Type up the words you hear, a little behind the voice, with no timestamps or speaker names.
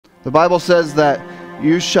The Bible says that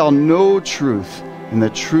you shall know truth, and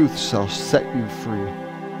the truth shall set you free.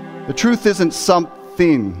 The truth isn't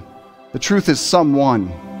something. The truth is someone.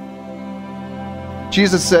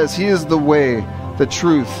 Jesus says he is the way, the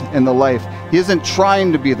truth, and the life. He isn't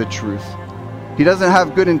trying to be the truth. He doesn't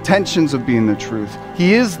have good intentions of being the truth.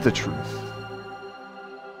 He is the truth.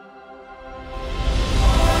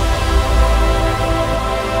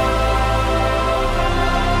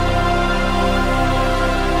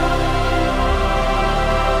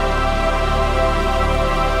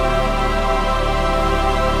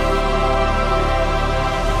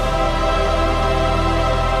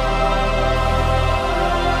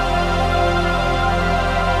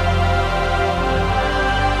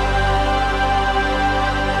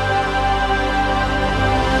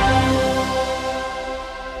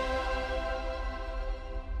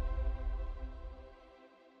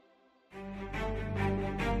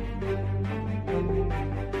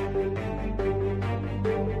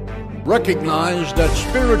 Recognize that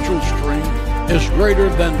spiritual strength is greater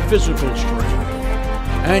than physical strength,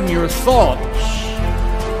 and your thoughts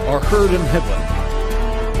are heard in heaven.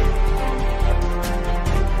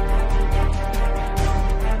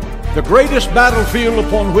 The greatest battlefield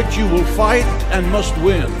upon which you will fight and must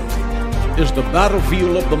win is the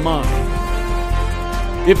battlefield of the mind.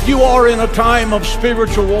 If you are in a time of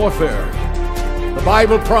spiritual warfare, the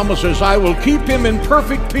Bible promises, I will keep him in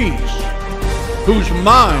perfect peace, whose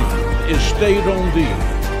mind is stayed on thee.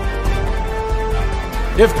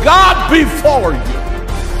 If God be for you,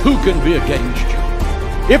 who can be against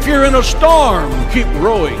you? If you're in a storm, keep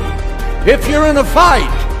rowing. If you're in a fight,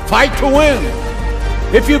 fight to win.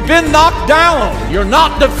 If you've been knocked down, you're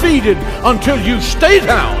not defeated until you stay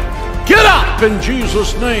down. Get up in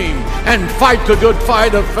Jesus' name and fight the good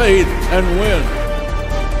fight of faith and win.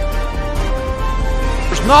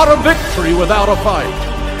 There's not a victory without a fight.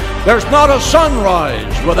 There's not a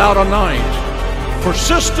sunrise without a night.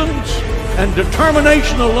 Persistence and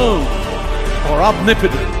determination alone are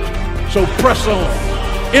omnipotent. So press on,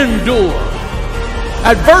 endure.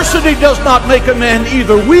 Adversity does not make a man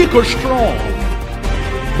either weak or strong,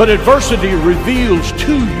 but adversity reveals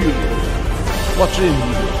to you what's in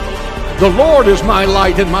you. The Lord is my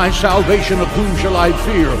light and my salvation, of whom shall I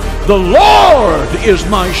fear? The Lord is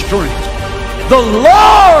my strength. The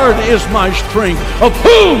Lord is my strength. Of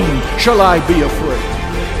whom shall I be afraid?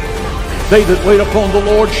 They that wait upon the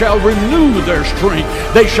Lord shall renew their strength.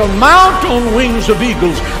 They shall mount on wings of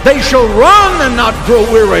eagles. They shall run and not grow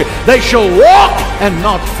weary. They shall walk and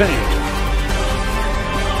not faint.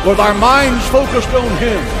 With our minds focused on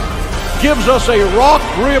him, gives us a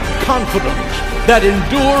rock-ribbed confidence that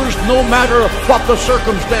endures no matter what the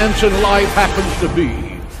circumstance in life happens to be.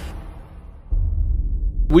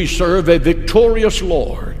 We serve a victorious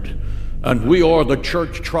Lord, and we are the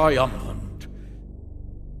church triumphant.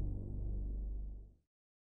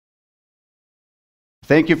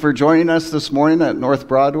 Thank you for joining us this morning at North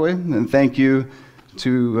Broadway, and thank you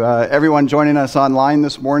to everyone joining us online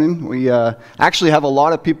this morning. We actually have a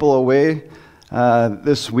lot of people away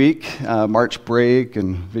this week, March break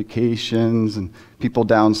and vacations and people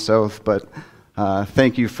down south, but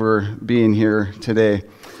thank you for being here today.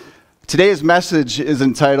 Today's message is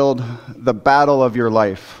entitled, The Battle of Your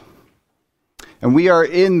Life. And we are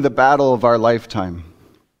in the battle of our lifetime.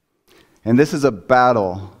 And this is a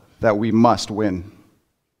battle that we must win.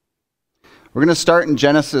 We're going to start in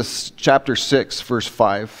Genesis chapter 6, verse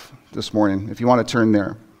 5 this morning, if you want to turn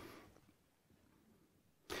there.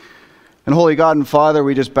 And Holy God and Father,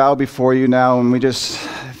 we just bow before you now, and we just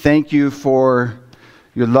thank you for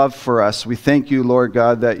your love for us. We thank you, Lord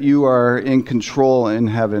God, that you are in control in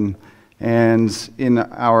heaven. And in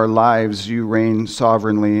our lives, you reign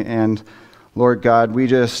sovereignly. And Lord God, we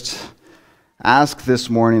just ask this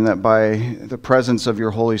morning that by the presence of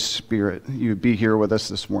your Holy Spirit, you would be here with us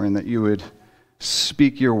this morning, that you would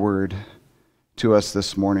speak your word to us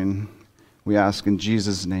this morning. We ask in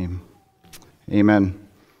Jesus' name. Amen.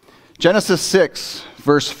 Genesis 6,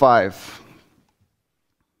 verse 5.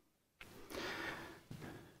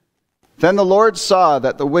 Then the Lord saw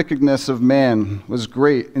that the wickedness of man was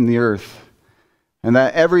great in the earth, and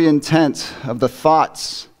that every intent of the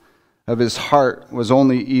thoughts of his heart was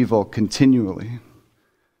only evil continually.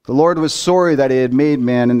 The Lord was sorry that he had made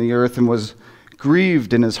man in the earth and was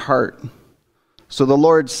grieved in his heart. So the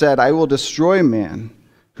Lord said, I will destroy man,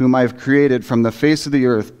 whom I have created from the face of the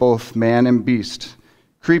earth, both man and beast,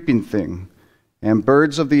 creeping thing, and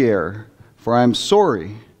birds of the air, for I am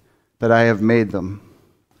sorry that I have made them.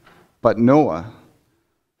 But Noah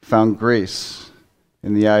found grace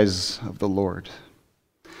in the eyes of the Lord.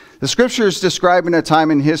 The scripture is describing a time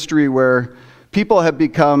in history where people have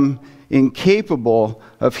become incapable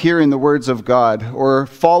of hearing the words of God or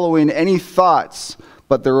following any thoughts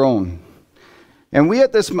but their own. And we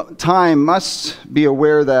at this time must be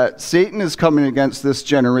aware that Satan is coming against this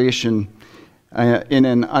generation in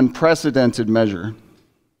an unprecedented measure.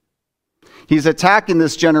 He's attacking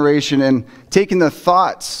this generation and taking the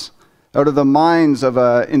thoughts out of the minds of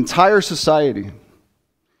an entire society.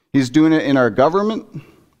 He's doing it in our government.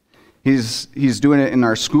 He's doing it in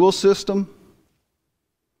our school system.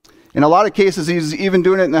 In a lot of cases, he's even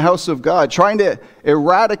doing it in the house of God, trying to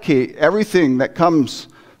eradicate everything that comes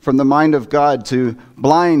from the mind of God to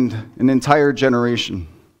blind an entire generation,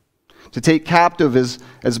 to take captive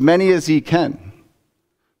as many as he can.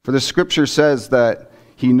 For the scripture says that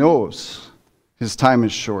he knows his time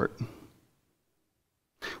is short.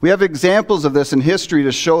 We have examples of this in history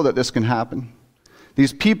to show that this can happen.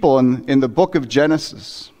 These people in the book of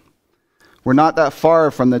Genesis were not that far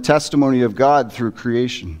from the testimony of God through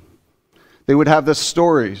creation. They would have the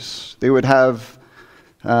stories. They would have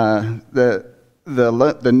the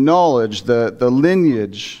knowledge, the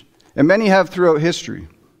lineage, and many have throughout history.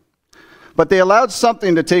 But they allowed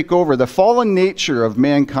something to take over, the fallen nature of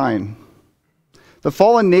mankind. The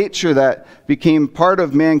fallen nature that became part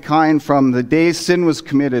of mankind from the day sin was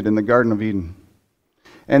committed in the Garden of Eden.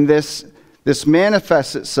 And this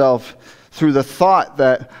manifests itself through the thought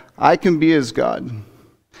that I can be as God.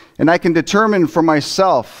 And I can determine for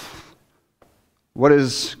myself what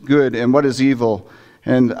is good and what is evil.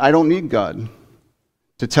 And I don't need God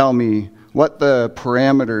to tell me what the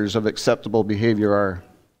parameters of acceptable behavior are.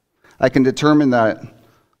 I can determine that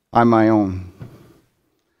on my own.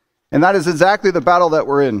 And that is exactly the battle that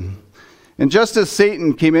we're in. And just as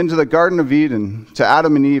Satan came into the Garden of Eden to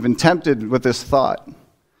Adam and Eve and tempted with this thought,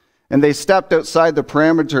 and they stepped outside the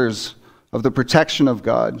parameters of the protection of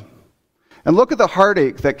God. And look at the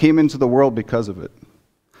heartache that came into the world because of it.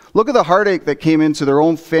 Look at the heartache that came into their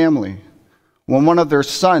own family when one of their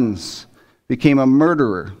sons became a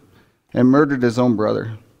murderer and murdered his own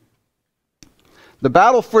brother. The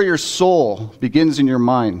battle for your soul begins in your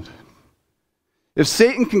mind. If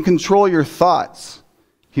Satan can control your thoughts,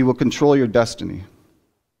 he will control your destiny.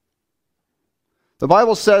 The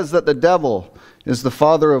Bible says that the devil is the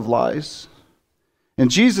father of lies,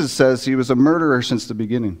 and Jesus says he was a murderer since the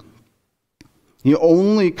beginning. He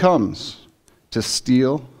only comes to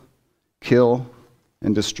steal, kill,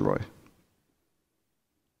 and destroy.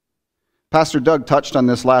 Pastor Doug touched on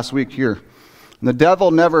this last week here. And the devil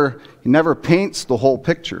never paints the whole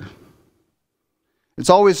picture. It's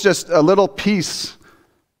always just a little piece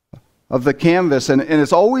of the canvas, and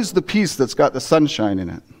it's always the piece that's got the sunshine in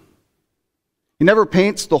it. He never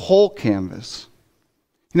paints the whole canvas.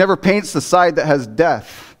 He never paints the side that has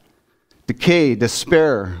death, decay,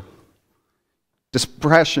 despair,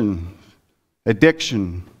 depression,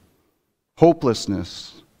 addiction,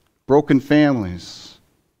 hopelessness, broken families,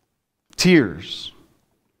 tears.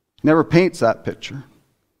 He never paints that picture.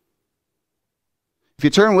 If you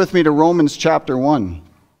turn with me to Romans chapter 1,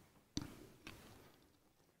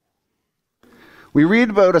 we read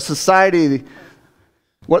about a society,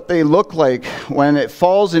 what they look like when it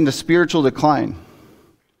falls into spiritual decline.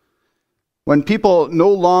 When people no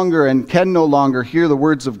longer and can no longer hear the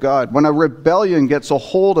words of God. When a rebellion gets a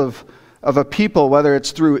hold of a people, whether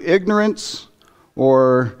it's through ignorance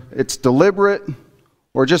or it's deliberate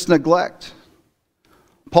or just neglect.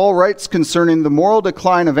 Paul writes concerning the moral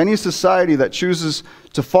decline of any society that chooses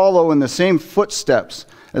to follow in the same footsteps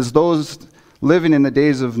as those living in the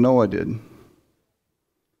days of Noah did.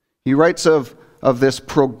 He writes of this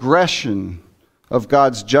progression of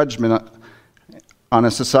God's judgment on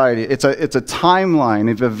a society. It's a timeline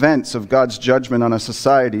of events of God's judgment on a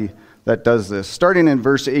society that does this. Starting in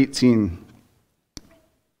verse 18.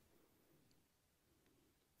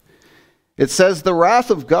 It says, "The wrath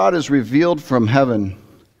of God is revealed from heaven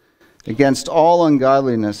against all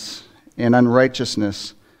ungodliness and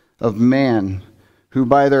unrighteousness of man, who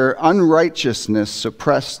by their unrighteousness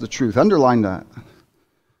suppress the truth." Underline that.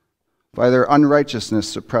 By their unrighteousness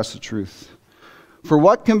suppress the truth. "For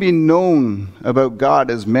what can be known about God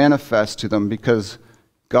is manifest to them, because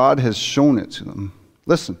God has shown it to them."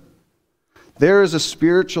 Listen, there is a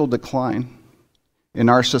spiritual decline in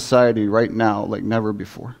our society right now like never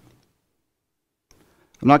before.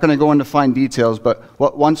 I'm not going to go into fine details, but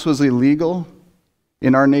what once was illegal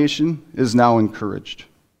in our nation is now encouraged.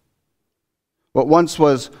 What once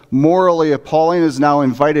was morally appalling is now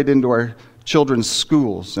invited into our children's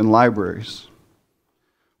schools and libraries.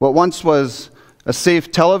 What once was a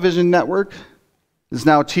safe television network is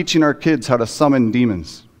now teaching our kids how to summon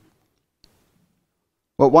demons.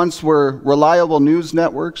 What once were reliable news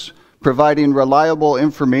networks providing reliable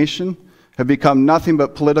information, have become nothing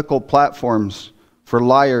but political platforms for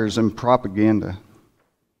liars and propaganda.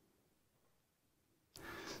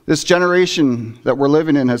 This generation that we're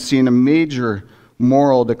living in has seen a major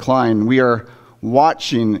moral decline. We are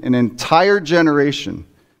watching an entire generation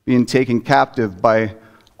being taken captive by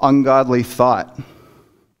ungodly thought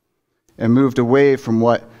and moved away from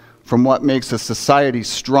what makes a society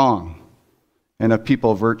strong and a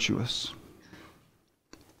people virtuous.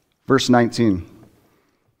 Verse 19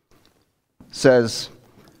 says,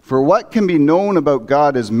 "For what can be known about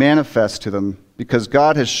God is manifest to them, because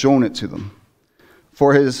God has shown it to them.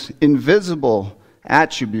 For his invisible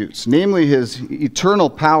attributes, namely his eternal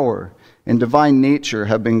power and divine nature,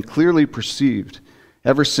 have been clearly perceived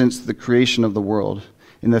ever since the creation of the world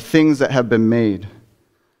in the things that have been made.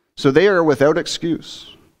 So they are without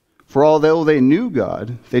excuse. For although they knew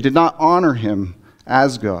God, they did not honor him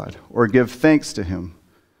as God or give thanks to him.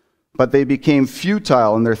 But they became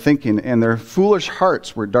futile in their thinking, and their foolish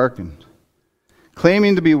hearts were darkened.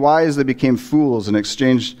 Claiming to be wise, they became fools and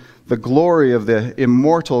exchanged the glory of the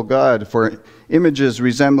immortal God for images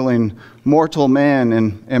resembling mortal man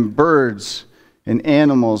and birds and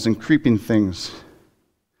animals and creeping things.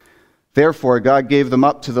 Therefore, God gave them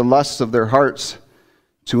up to the lusts of their hearts,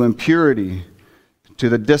 to impurity, to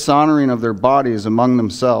the dishonoring of their bodies among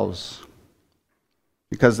themselves,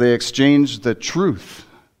 because they exchanged the truth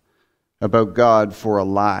about God for a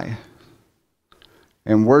lie,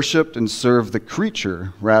 and worshipped and served the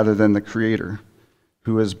creature rather than the Creator,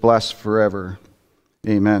 who is blessed forever.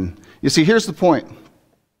 Amen." You see, here's the point.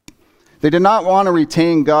 They did not want to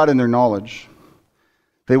retain God in their knowledge.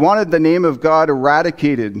 They wanted the name of God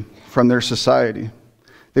eradicated from their society.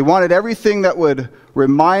 They wanted everything that would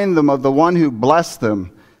remind them of the one who blessed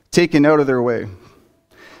them taken out of their way.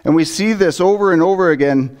 And we see this over and over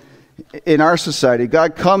again in our society.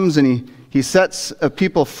 God comes and he sets a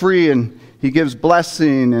people free, and he gives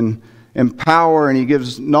blessing and power, and he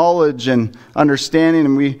gives knowledge and understanding.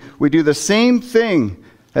 And we do the same thing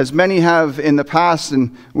as many have in the past,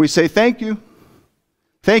 and we say, "Thank you.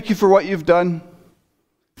 Thank you for what you've done.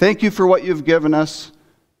 Thank you for what you've given us.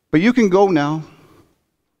 But you can go now.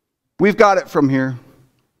 We've got it from here.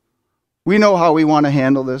 We know how we want to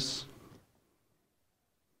handle this."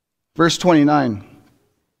 Verse 29.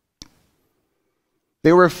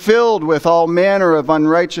 "They were filled with all manner of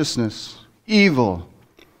unrighteousness, evil,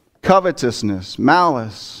 covetousness,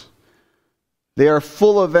 malice. They are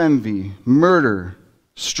full of envy, murder,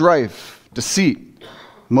 strife, deceit,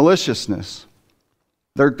 maliciousness.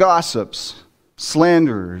 They're gossips,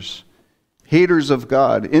 slanderers, haters of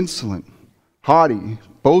God, insolent, haughty,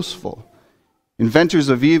 boastful, inventors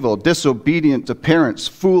of evil, disobedient to parents,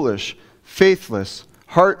 foolish, faithless,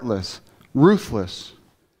 heartless, ruthless.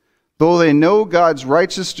 Though they know God's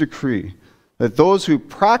righteous decree that those who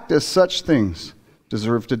practice such things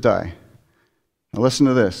deserve to die." Now listen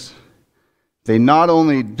to this. "They not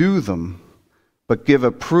only do them, but give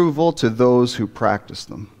approval to those who practice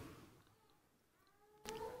them."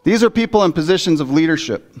 These are people in positions of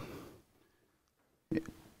leadership,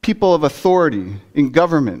 people of authority in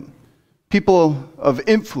government, people of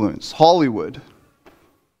influence, Hollywood.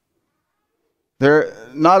 They're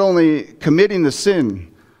not only committing the sin,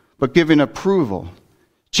 but giving approval,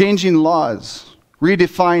 changing laws,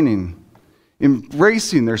 redefining,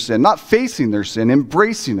 embracing their sin, not facing their sin,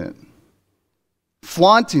 embracing it,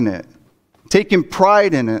 flaunting it, taking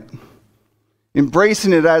pride in it,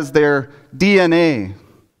 embracing it as their DNA,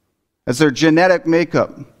 as their genetic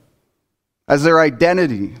makeup, as their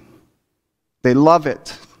identity. They love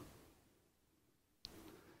it.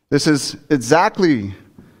 This is exactly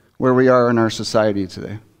where we are in our society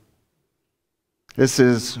today. This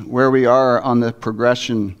is where we are on the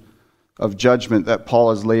progression of judgment that Paul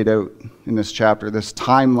has laid out in this chapter, this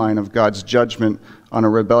timeline of God's judgment on a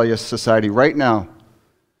rebellious society. Right now,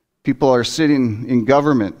 people are sitting in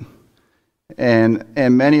government, and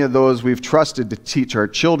many of those we've trusted to teach our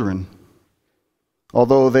children.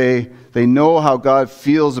 Although they know how God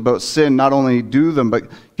feels about sin, not only do them,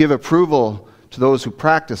 but give approval to those who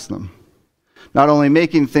practice them. Not only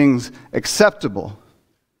making things acceptable,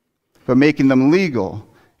 but making them legal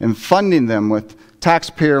and funding them with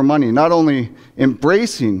taxpayer money. Not only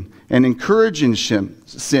embracing and encouraging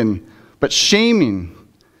sin, but shaming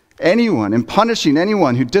anyone and punishing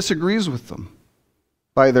anyone who disagrees with them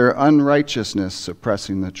by their unrighteousness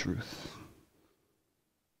suppressing the truth.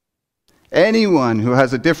 Anyone who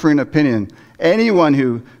has a differing opinion, anyone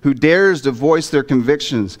who dares to voice their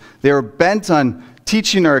convictions, they are bent on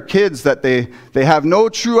teaching our kids that they have no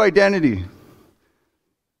true identity.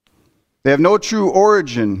 They have no true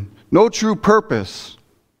origin, no true purpose.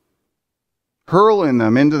 hurling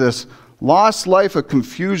them into this lost life of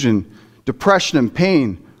confusion, depression, and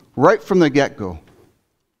pain right from the get-go.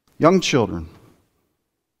 Young children.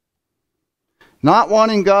 Not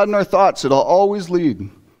wanting God in our thoughts, it'll always lead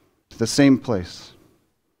to the same place.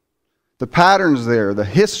 The pattern's there, the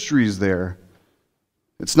history's there.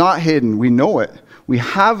 It's not hidden. We know it. We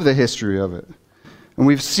have the history of it. And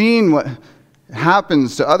we've seen what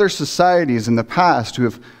happens to other societies in the past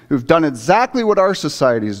who've done exactly what our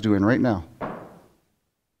society is doing right now.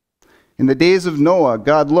 In the days of Noah,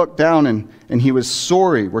 God looked down and he was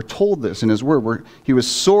sorry. We're told this in his word. He was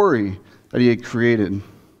sorry that he had created.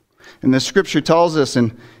 And the scripture tells us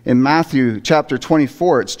in Matthew chapter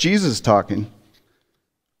 24, it's Jesus talking.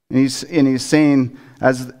 And he's saying,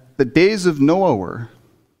 as the days of Noah were,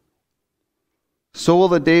 so will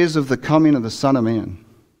the days of the coming of the Son of Man.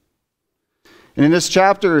 And in this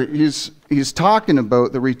chapter, he's talking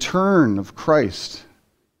about the return of Christ.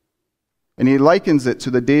 And he likens it to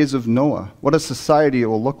the days of Noah, what a society it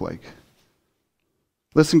will look like.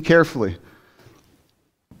 Listen carefully.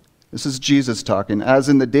 This is Jesus talking. As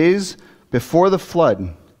in the days before the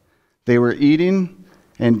flood, they were eating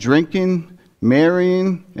and drinking,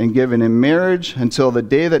 marrying and giving in marriage until the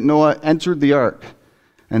day that Noah entered the ark.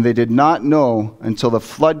 And they did not know until the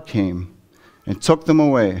flood came and took them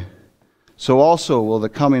away. So also will the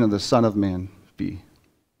coming of the Son of Man be.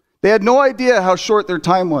 They had no idea how short their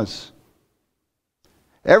time was.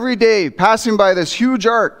 Every day, passing by this huge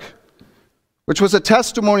ark, which was a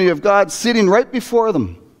testimony of God sitting right before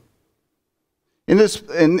them. And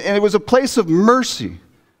it was a place of mercy,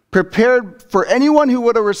 prepared for anyone who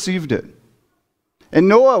would have received it. And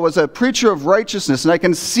Noah was a preacher of righteousness, and I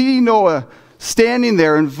can see Noah standing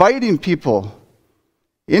there inviting people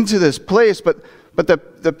into this place, but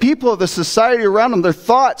the people of the society around them, their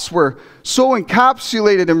thoughts were so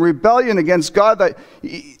encapsulated in rebellion against God that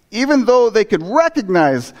even though they could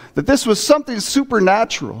recognize that this was something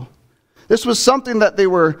supernatural, this was something that they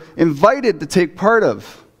were invited to take part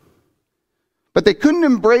of, but they couldn't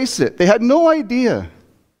embrace it. They had no idea.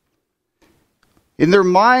 In their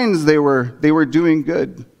minds, they were doing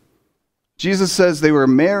good. Jesus says they were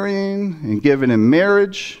marrying and giving in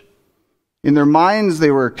marriage. In their minds, they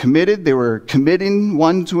were committed. They were committing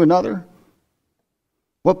one to another.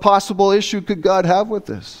 What possible issue could God have with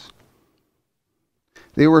this?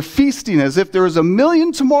 They were feasting as if there was a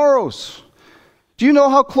million tomorrows. Do you know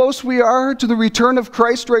how close we are to the return of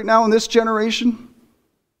Christ right now in this generation?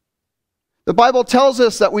 The Bible tells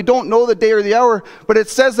us that we don't know the day or the hour, but it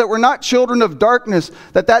says that we're not children of darkness,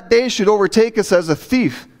 that day should overtake us as a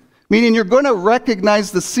thief. Meaning you're going to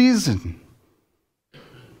recognize the season.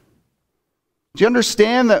 Do you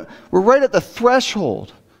understand that we're right at the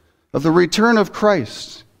threshold of the return of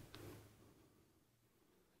Christ?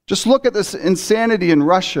 Just look at this insanity in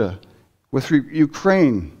Russia with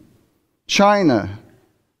Ukraine, China,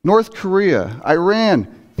 North Korea, Iran.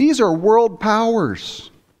 These are world powers.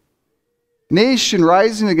 Nation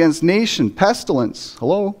rising against nation, pestilence.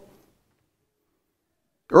 Hello?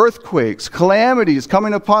 Earthquakes, calamities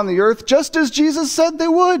coming upon the earth, just as Jesus said they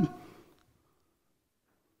would.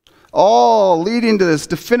 All leading to this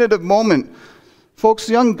definitive moment. Folks,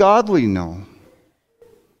 the ungodly know.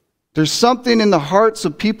 There's something in the hearts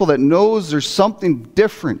of people that knows there's something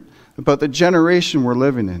different about the generation we're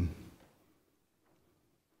living in.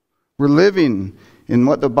 We're living in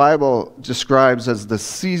what the Bible describes as the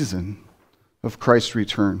season of Christ's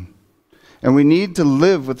return. And we need to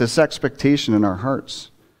live with this expectation in our hearts.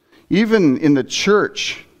 Even in the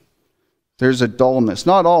church, there's a dullness.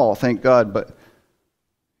 Not all, thank God, but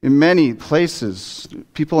in many places,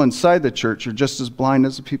 people inside the church are just as blind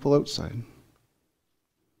as the people outside.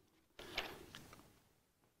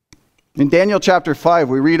 In Daniel chapter 5,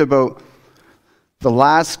 we read about the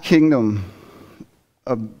last king of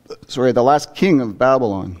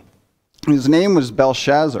Babylon. His name was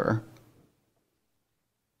Belshazzar.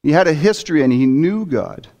 He had a history and he knew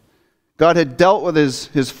God. God had dealt with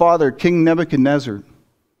his father, King Nebuchadnezzar,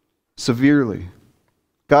 severely.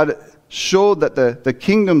 God showed that the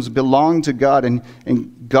kingdoms belong to God,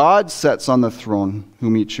 and God sets on the throne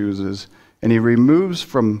whom he chooses, and he removes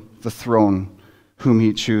from the throne whom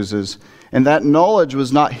he chooses. And that knowledge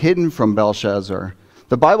was not hidden from Belshazzar.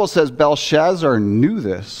 The Bible says Belshazzar knew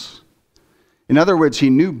this. In other words,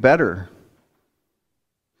 he knew better.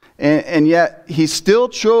 And yet he still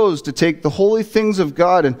chose to take the holy things of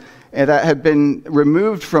God and that had been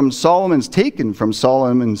taken from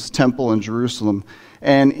Solomon's temple in Jerusalem.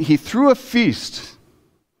 And he threw a feast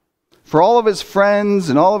for all of his friends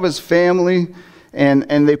and all of his family.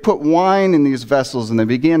 And they put wine in these vessels and they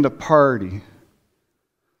began to party.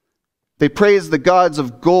 They praise the gods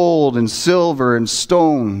of gold and silver and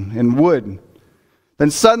stone and wood.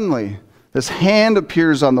 Then suddenly, this hand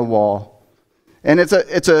appears on the wall. And it's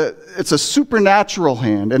a supernatural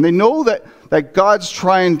hand. And they know that God's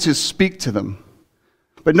trying to speak to them.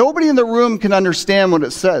 But nobody in the room can understand what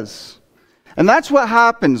it says. And that's what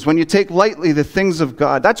happens when you take lightly the things of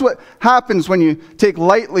God. That's what happens when you take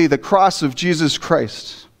lightly the cross of Jesus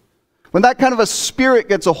Christ. When that kind of a spirit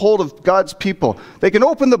gets a hold of God's people, they can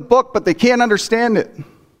open the book, but they can't understand it.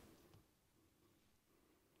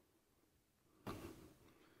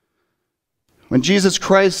 When Jesus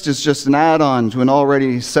Christ is just an add-on to an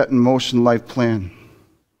already set in motion life plan.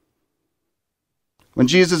 When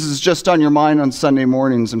Jesus is just on your mind on Sunday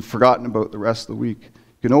mornings and forgotten about the rest of the week.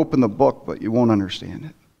 You can open the book, but you won't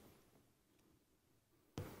understand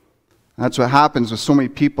it. That's what happens with so many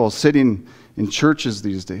people sitting in churches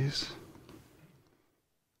these days.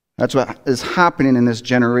 That's what is happening in this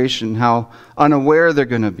generation, how unaware they're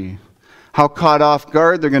going to be, how caught off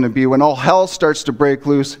guard they're going to be when all hell starts to break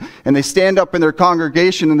loose and they stand up in their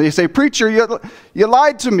congregation and they say, "Preacher, you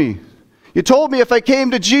lied to me. You told me if I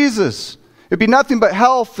came to Jesus, it'd be nothing but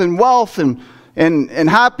health and wealth and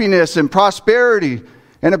happiness and prosperity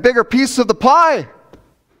and a bigger piece of the pie.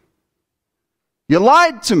 You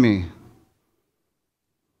lied to me."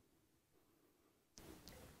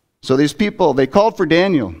 So these people, they called for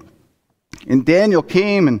Daniel. And Daniel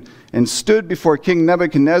came and stood before King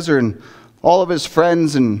Nebuchadnezzar and all of his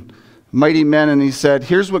friends and mighty men, and he said,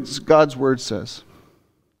 "Here's what God's word says.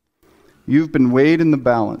 You've been weighed in the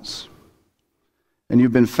balance, and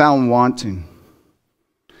you've been found wanting.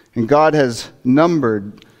 And God has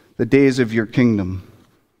numbered the days of your kingdom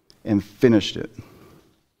and finished it.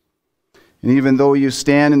 And even though you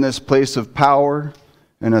stand in this place of power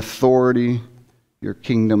and authority, your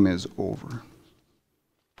kingdom is over."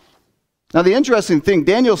 Now the interesting thing,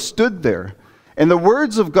 Daniel stood there, and the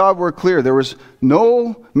words of God were clear. There was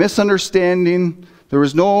no misunderstanding. There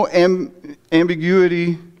was no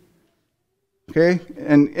ambiguity. Okay?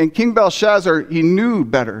 And King Belshazzar, he knew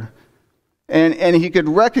better. And he could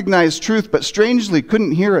recognize truth, but strangely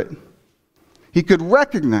couldn't hear it. He could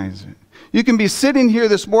recognize it. You can be sitting here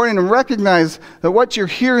this morning and recognize that what you're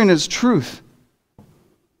hearing is truth.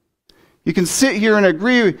 You can sit here and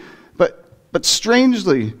agree, but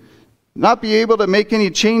strangely not be able to make any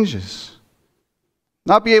changes.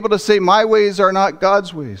 Not be able to say, "My ways are not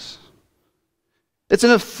God's ways." It's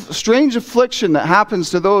a strange affliction that happens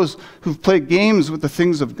to those who've played games with the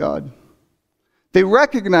things of God. They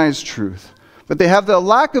recognize truth, but they have the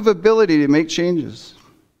lack of ability to make changes.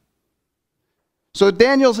 So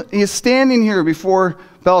Daniel is standing here before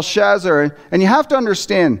Belshazzar, and you have to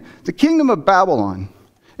understand, the kingdom of Babylon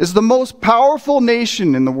is the most powerful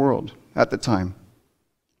nation in the world at the time.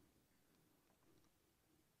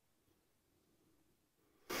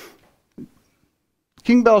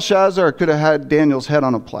 King Belshazzar could have had Daniel's head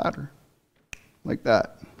on a platter, like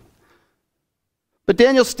that. But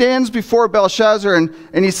Daniel stands before Belshazzar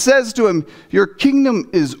and he says to him, "Your kingdom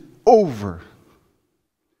is over.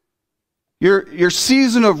 Your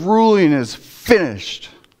season of ruling is finished.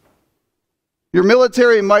 Your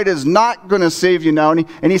military might is not going to save you now."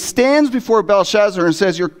 And he stands before Belshazzar and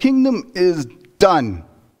says, "Your kingdom is done.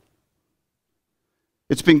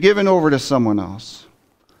 It's been given over to someone else."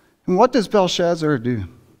 And what does Belshazzar do?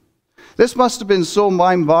 This must have been so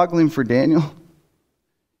mind-boggling for Daniel.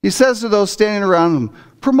 He says to those standing around him,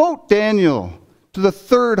 "Promote Daniel to the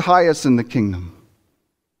third highest in the kingdom.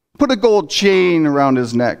 Put a gold chain around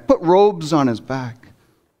his neck. Put robes on his back."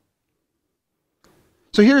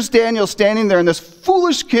 So here's Daniel standing there, and this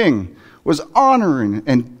foolish king was honoring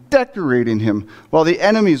and decorating him while the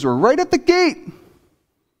enemies were right at the gate.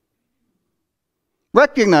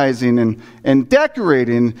 Recognizing and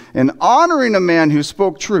decorating and honoring a man who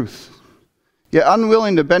spoke truth, yet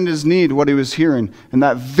unwilling to bend his knee to what he was hearing. And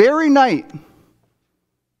that very night,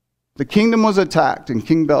 the kingdom was attacked and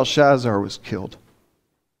King Belshazzar was killed.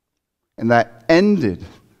 And that ended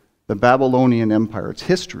the Babylonian Empire, its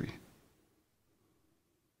history.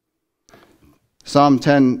 Psalm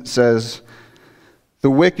 10 says, "The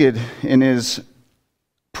wicked in his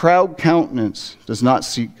proud countenance does not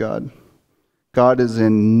seek God. God is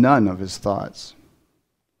in none of his thoughts."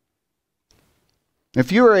 If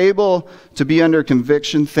you are able to be under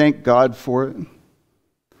conviction, thank God for it.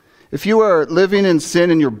 If you are living in sin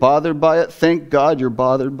and you're bothered by it, thank God you're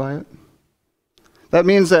bothered by it. That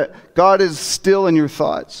means that God is still in your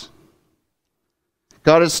thoughts.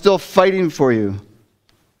 God is still fighting for you.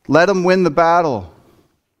 Let him win the battle.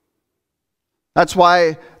 That's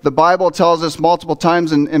why the Bible tells us multiple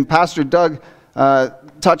times, and Pastor Doug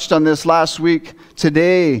touched on this last week,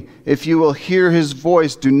 Today, if you will hear his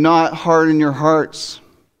voice, do not harden your hearts.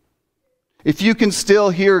 If you can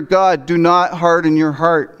still hear God, do not harden your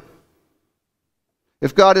heart.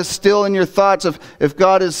 If God is still in your thoughts, if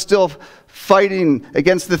God is still fighting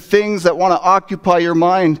against the things that want to occupy your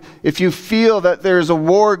mind, if you feel that there's a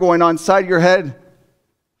war going on inside your head,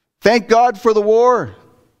 thank God for the war.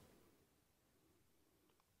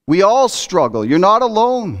 We all struggle. You're not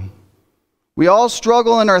alone. We all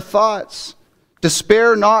struggle in our thoughts.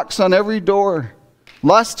 Despair knocks on every door.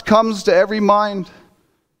 Lust comes to every mind.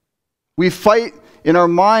 We fight in our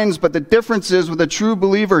minds, but the difference is with a true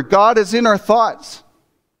believer, God is in our thoughts.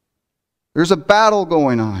 There's a battle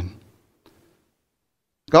going on.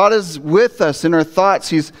 God is with us in our thoughts.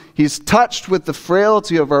 He's touched with the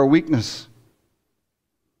frailty of our weakness.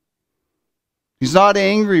 He's not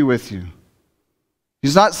angry with you.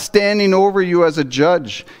 He's not standing over you as a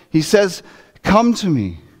judge. He says, come to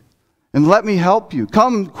me and let me help you.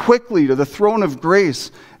 Come quickly to the throne of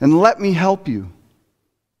grace and let me help you.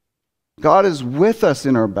 God is with us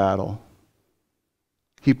in our battle.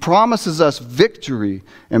 He promises us victory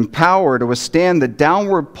and power to withstand the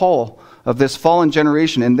downward pull of this fallen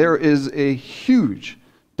generation. And there is a huge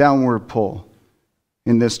downward pull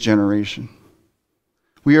in this generation.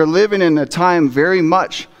 We are living in a time very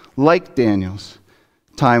much like Daniel's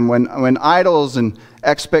time when idols and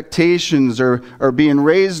expectations are being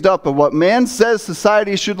raised up of what man says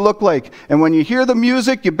society should look like. And when you hear the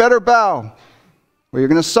music, you better bow, or you're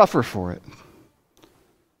going to suffer for it.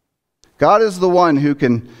 God is the one who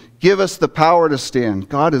can give us the power to stand.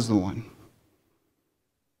 God is the one.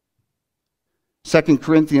 2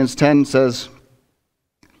 Corinthians 10 says,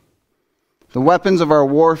 the weapons of our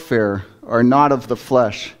warfare are not of the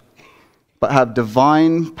flesh, but have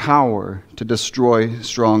divine power to destroy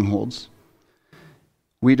strongholds.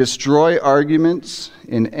 We destroy arguments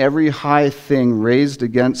in every high thing raised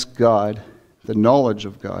against God, the knowledge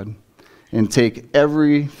of God, and take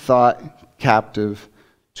every thought captive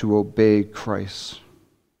to obey Christ.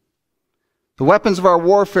 The weapons of our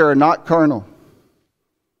warfare are not carnal.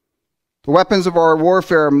 The weapons of our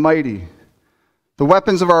warfare are mighty. The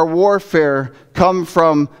weapons of our warfare come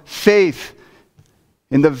from faith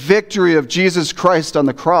in the victory of Jesus Christ on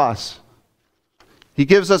the cross. He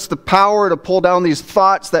gives us the power to pull down these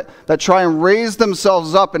thoughts that try and raise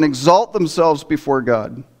themselves up and exalt themselves before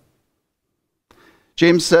God.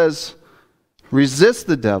 James says, resist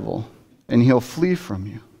the devil and he'll flee from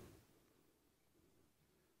you.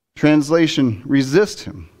 Translation, resist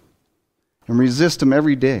him and resist him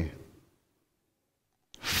every day.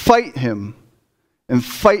 Fight him and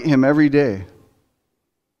fight him every day.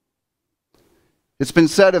 It's been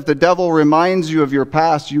said, if the devil reminds you of your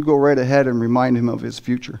past, you go right ahead and remind him of his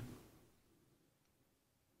future.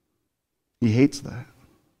 He hates that.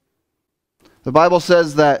 The Bible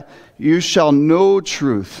says that you shall know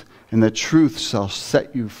truth, and the truth shall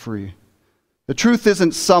set you free. The truth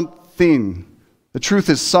isn't something. The truth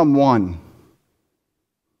is someone.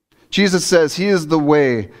 Jesus says he is the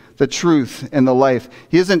way, the truth, and the life.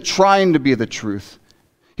 He isn't trying to be the truth.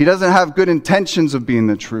 He doesn't have good intentions of being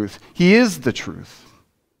the truth. He is the truth.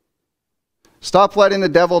 Stop letting the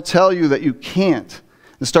devil tell you that you can't,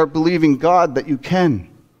 and start believing God that you can.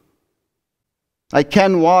 I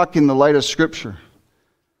can walk in the light of Scripture.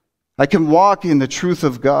 I can walk in the truth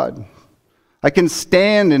of God. I can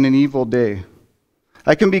stand in an evil day.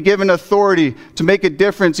 I can be given authority to make a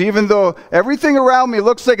difference even though everything around me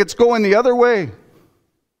looks like it's going the other way.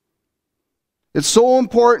 It's so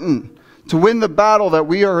important to win the battle that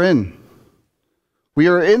we are in. We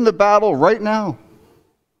are in the battle right now.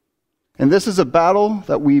 And this is a battle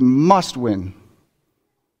that we must win.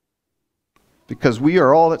 Because we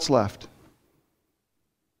are all that's left.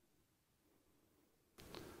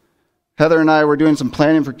 Heather and I were doing some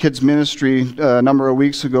planning for kids ministry a number of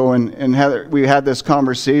weeks ago, and Heather, we had this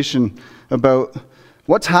conversation about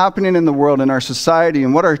what's happening in the world, in our society,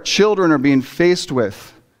 and what our children are being faced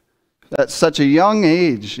with at such a young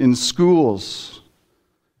age in schools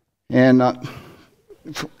and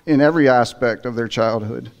in every aspect of their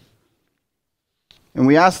childhood. And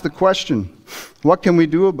we asked the question, what can we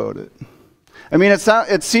do about it? I mean,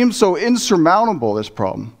 it seems so insurmountable, this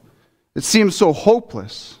problem. It seems so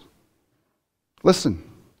hopeless. Listen,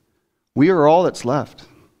 we are all that's left.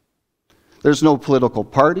 There's no political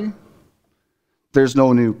party. There's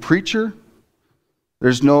no new preacher.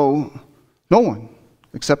 There's no one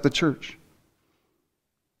except the church.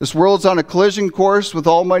 This world's on a collision course with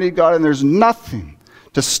Almighty God, and there's nothing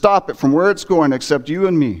to stop it from where it's going except you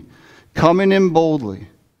and me coming in boldly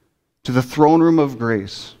to the throne room of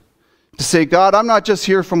grace to say, God, I'm not just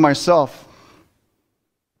here for myself.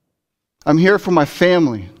 I'm here for my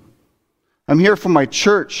family. I'm here for my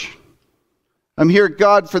church. I'm here,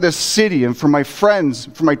 God, for this city and for my friends,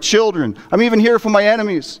 for my children. I'm even here for my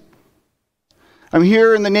enemies. I'm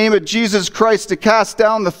here in the name of Jesus Christ to cast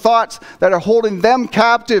down the thoughts that are holding them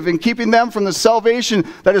captive and keeping them from the salvation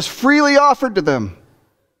that is freely offered to them.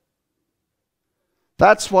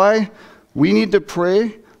 That's why we need to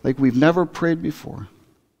pray like we've never prayed before.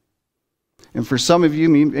 And for some of you,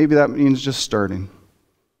 maybe that means just starting.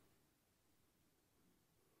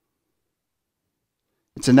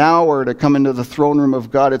 It's an hour to come into the throne room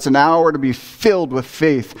of God. It's an hour to be filled with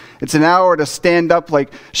faith. It's an hour to stand up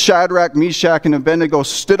like Shadrach, Meshach, and Abednego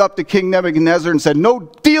stood up to King Nebuchadnezzar and said,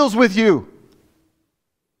 "No deals with you."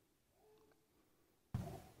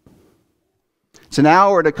 It's an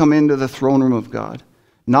hour to come into the throne room of God,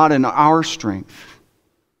 not in our strength,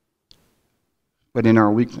 but in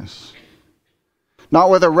our weakness. Not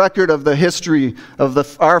with a record of the history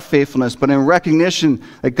of our faithfulness, but in recognition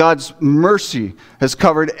that God's mercy has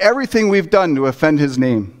covered everything we've done to offend his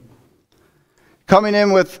name. Coming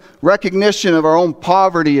in with recognition of our own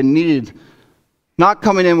poverty and need. Not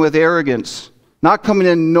coming in with arrogance. Not coming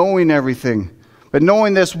in knowing everything. But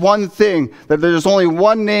knowing this one thing, that there's only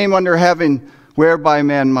one name under heaven whereby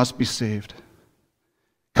man must be saved.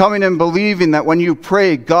 Coming in believing that when you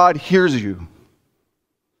pray, God hears you.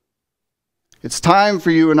 It's time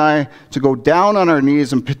for you and I to go down on our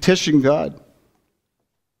knees and petition God.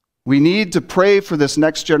 We need to pray for this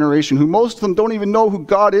next generation, who most of them don't even know who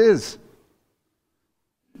God is.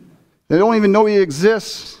 They don't even know he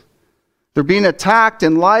exists. They're being attacked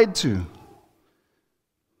and lied to.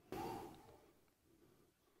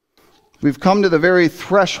 We've come to the very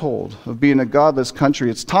threshold of being a godless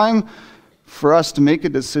country. It's time for us to make a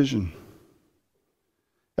decision.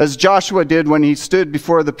 As Joshua did when he stood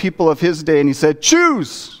before the people of his day and he said,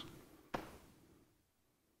 "Choose!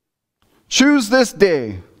 Choose this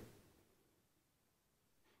day."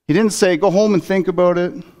 He didn't say, "Go home and think about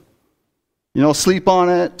it. Sleep on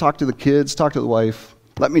it, talk to the kids, talk to the wife.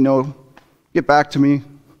 Let me know. Get back to me."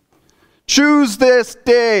 Choose this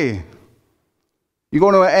day. You go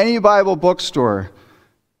to any Bible bookstore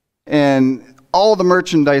and all the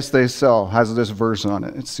merchandise they sell has this verse on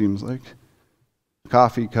it, it seems like.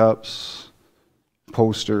 Coffee cups,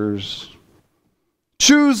 posters.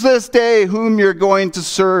 Choose this day whom you're going to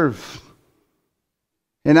serve.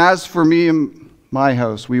 And as for me and my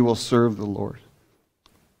house, we will serve the Lord.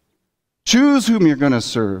 Choose whom you're going to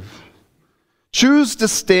serve. Choose to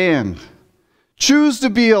stand. Choose to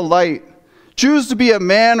be a light. Choose to be a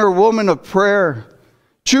man or woman of prayer.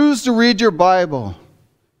 Choose to read your Bible.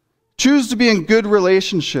 Choose to be in good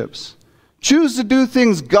relationships. Choose to do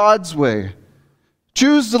things God's way.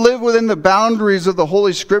 Choose to live within the boundaries of the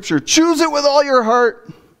Holy Scripture. Choose it with all your heart.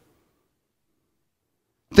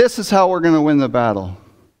 This is how we're going to win the battle.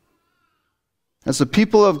 As the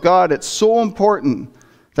people of God, it's so important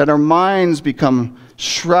that our minds become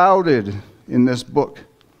shrouded in this book.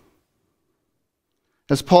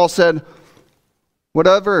 As Paul said,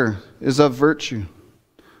 whatever is of virtue,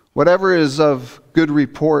 whatever is of good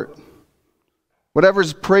report, whatever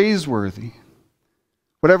is praiseworthy,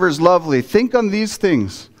 whatever is lovely, think on these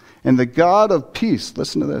things, and the God of peace,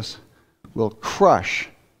 listen to this, will crush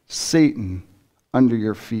Satan under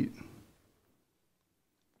your feet.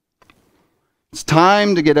 It's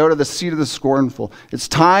time to get out of the seat of the scornful. It's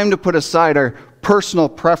time to put aside our personal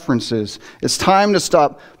preferences. It's time to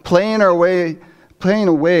stop playing away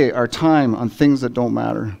our time on things that don't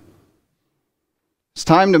matter. It's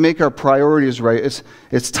time to make our priorities right.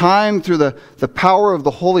 It's time through the power of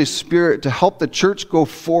the Holy Spirit to help the church go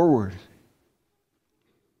forward.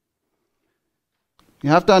 You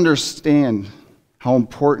have to understand how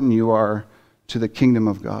important you are to the kingdom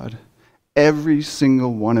of God. Every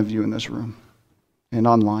single one of you in this room and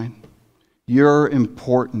online. You're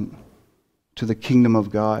important to the kingdom of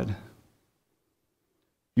God.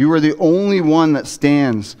 You are the only one that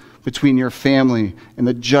stands between your family and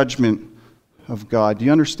the judgment of God. Do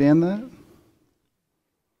you understand that?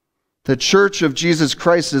 The Church of Jesus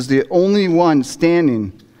Christ is the only one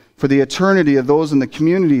standing for the eternity of those in the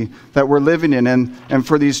community that we're living in and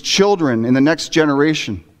for these children in the next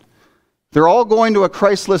generation. They're all going to a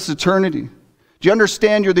Christless eternity. Do you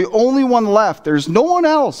understand? You're the only one left. There's no one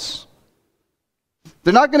else.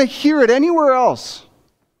 They're not going to hear it anywhere else.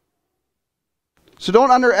 So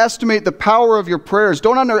don't underestimate the power of your prayers.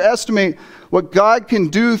 Don't underestimate what God can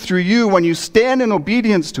do through you when you stand in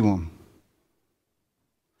obedience to Him.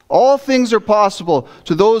 All things are possible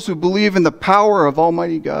to those who believe in the power of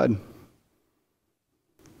Almighty God.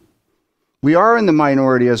 We are in the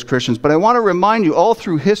minority as Christians, but I want to remind you, all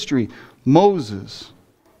through history, Moses,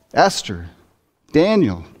 Esther,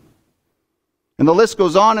 Daniel. And the list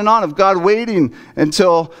goes on of God waiting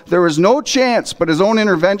until there was no chance but his own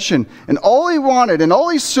intervention. And all he wanted and all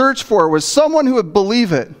he searched for was someone who would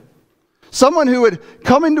believe it. Someone who would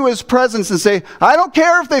come into his presence and say, I don't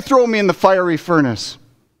care if they throw me in the fiery furnace.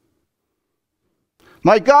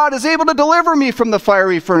 My God is able to deliver me from the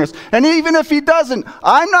fiery furnace. And even if he doesn't,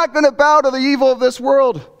 I'm not going to bow to the evil of this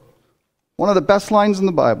world. One of the best lines in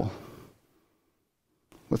the Bible,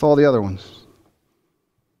 with all the other ones.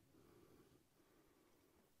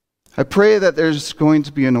 I pray that there's going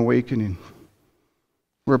to be an awakening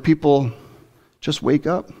where people just wake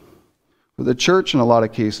up, where the church in a lot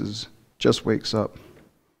of cases just wakes up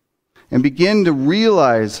and begin to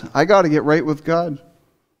realize, I got to get right with God.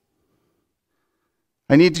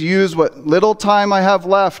 I need to use what little time I have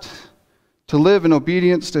left to live in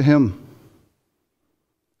obedience to him.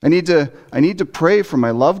 I need to pray for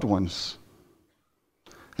my loved ones.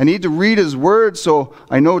 I need to read his word so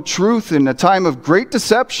I know truth in a time of great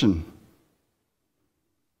deception.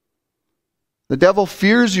 The devil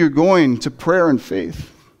fears you going to prayer and faith.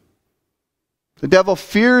 The devil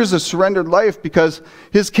fears a surrendered life because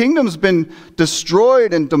his kingdom's been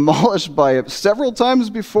destroyed and demolished by it several times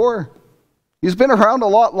before. He's been around a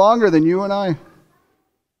lot longer than you and I.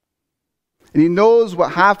 And he knows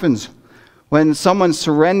what happens when someone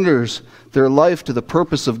surrenders their life to the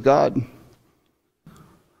purpose of God.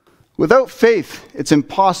 Without faith, it's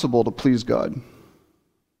impossible to please God.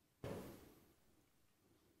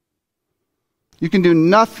 You can do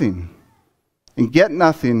nothing and get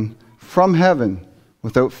nothing from heaven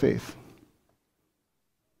without faith.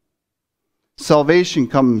 Salvation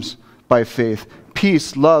comes by faith.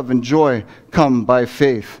 Peace, love, and joy come by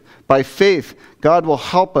faith. By faith, God will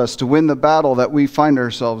help us to win the battle that we find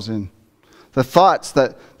ourselves in. The thoughts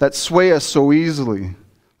that sway us so easily.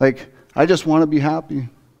 Like, I just want to be happy.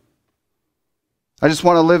 I just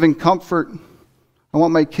want to live in comfort. I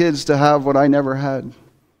want my kids to have what I never had.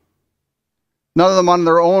 None of them on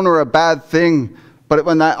their own are a bad thing, but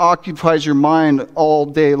when that occupies your mind all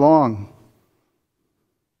day long.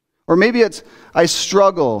 Or maybe it's, I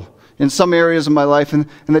struggle in some areas of my life, and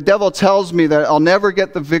the devil tells me that I'll never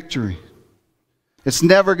get the victory. It's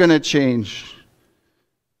never going to change.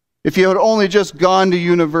 If you had only just gone to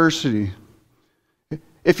university,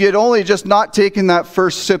 if you had only just not taken that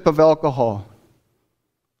first sip of alcohol.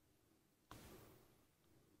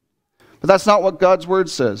 But that's not what God's word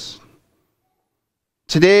says.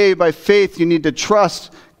 Today, by faith, you need to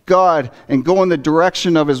trust God and go in the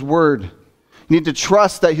direction of his word. You need to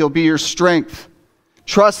trust that he'll be your strength.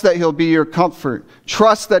 Trust that he'll be your comfort.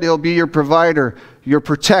 Trust that he'll be your provider, your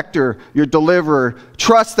protector, your deliverer.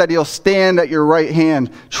 Trust that he'll stand at your right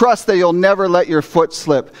hand. Trust that he'll never let your foot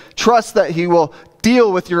slip. Trust that he will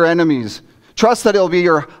deal with your enemies. Trust that he'll be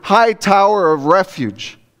your high tower of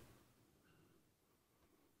refuge.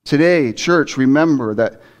 Today, church, remember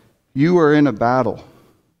that you are in a battle,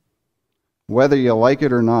 whether you like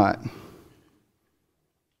it or not.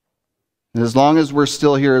 And as long as we're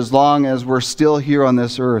still here, as long as we're still here on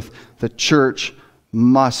this earth, the church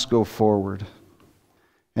must go forward.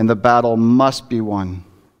 And the battle must be won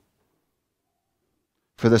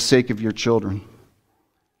for the sake of your children,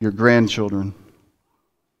 your grandchildren,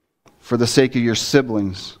 for the sake of your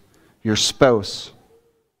siblings, your spouse,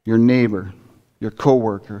 your neighbor, your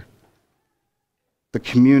coworker, the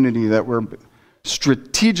community that we're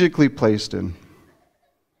strategically placed in.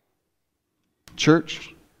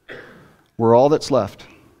 Church, we're all that's left,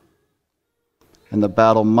 and the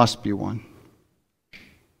battle must be won.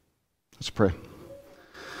 Let's pray.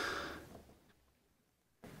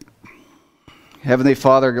 Heavenly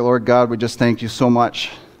Father, Lord God, we just thank you so much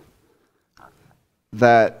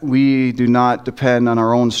that we do not depend on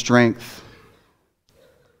our own strength,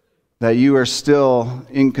 that you are still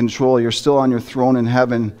in control, you're still on your throne in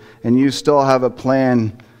heaven, and you still have a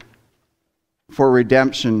plan for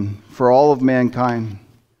redemption for all of mankind.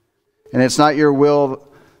 And it's not your will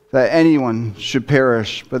that anyone should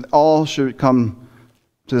perish, but all should come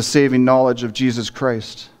to the saving knowledge of Jesus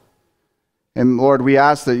Christ. And Lord, we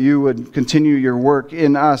ask that you would continue your work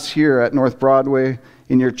in us here at North Broadway,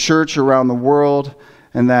 in your church around the world,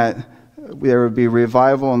 and that there would be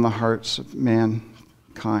revival in the hearts of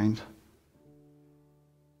mankind.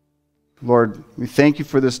 Lord, we thank you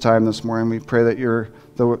for this time this morning. We pray that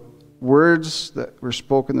the words that were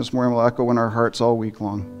spoken this morning will echo in our hearts all week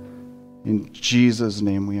long. In Jesus'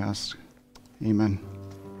 name we ask. Amen.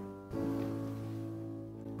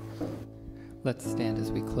 Let's stand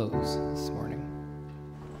as we close this morning.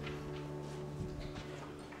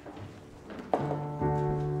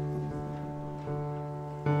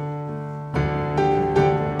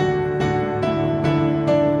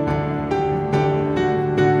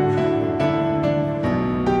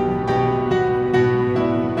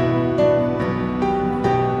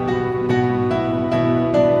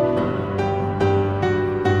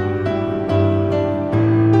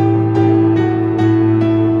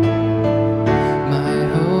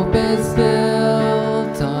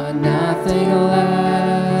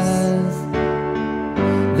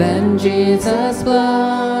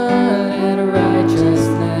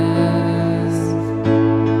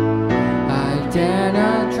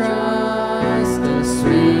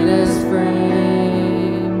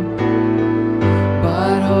 frame,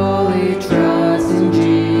 but wholly trust in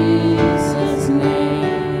Jesus'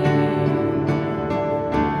 name.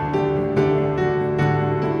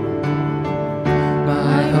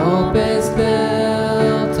 My hope is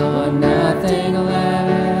built on nothing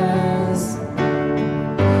less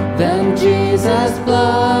than Jesus'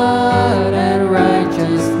 blood and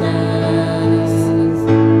righteousness.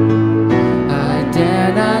 I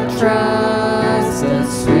dare not trust the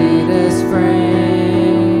sweetest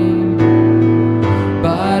frame,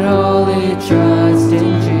 but wholly trust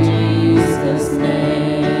in Jesus'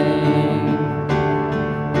 name.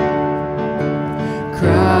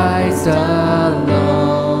 Christ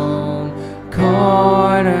alone,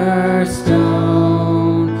 cornerstone,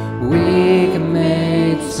 weak and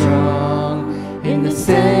made strong in the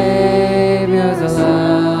Savior's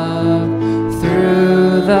love.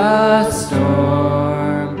 Through the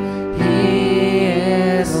storm, He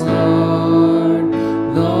is Lord,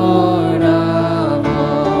 Lord of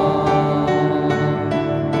all.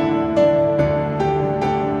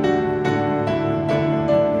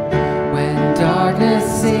 When darkness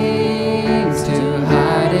seems to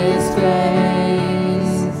hide His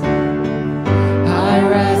face, I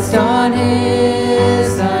rest on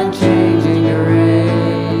His unchanging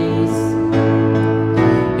grace.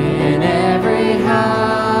 In every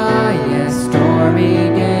highest stormy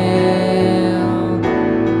gale,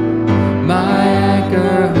 my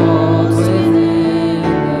anchor holds within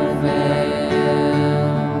the veil.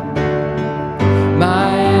 My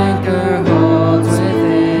anchor holds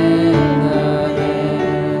within the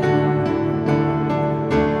veil.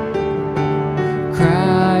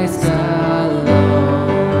 Christ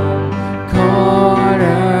alone,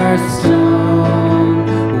 cornerstone,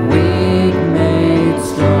 weak made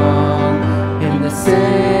strong in the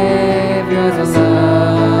Savior's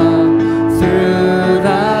love. Through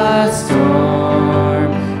the storm,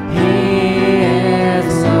 He is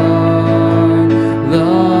Lord,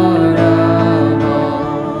 Lord of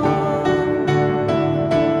all.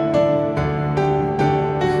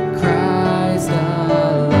 Christ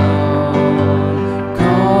alone,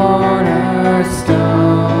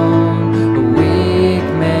 cornerstone, weak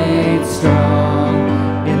made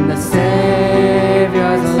strong in the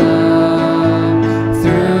Savior's love.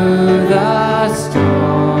 Through the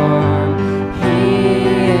storm,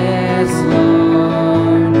 He is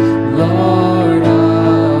Lord, Lord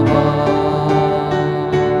of all.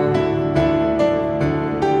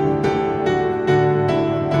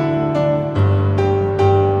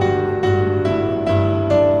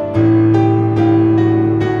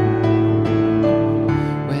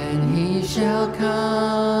 When He shall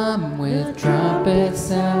come with trumpet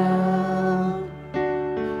sound,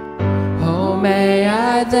 oh, may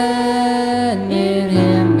I then in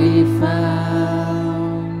Him be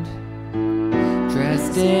found,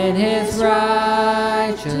 dressed in His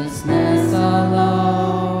righteousness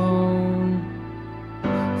alone,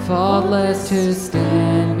 faultless to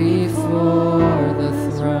stand before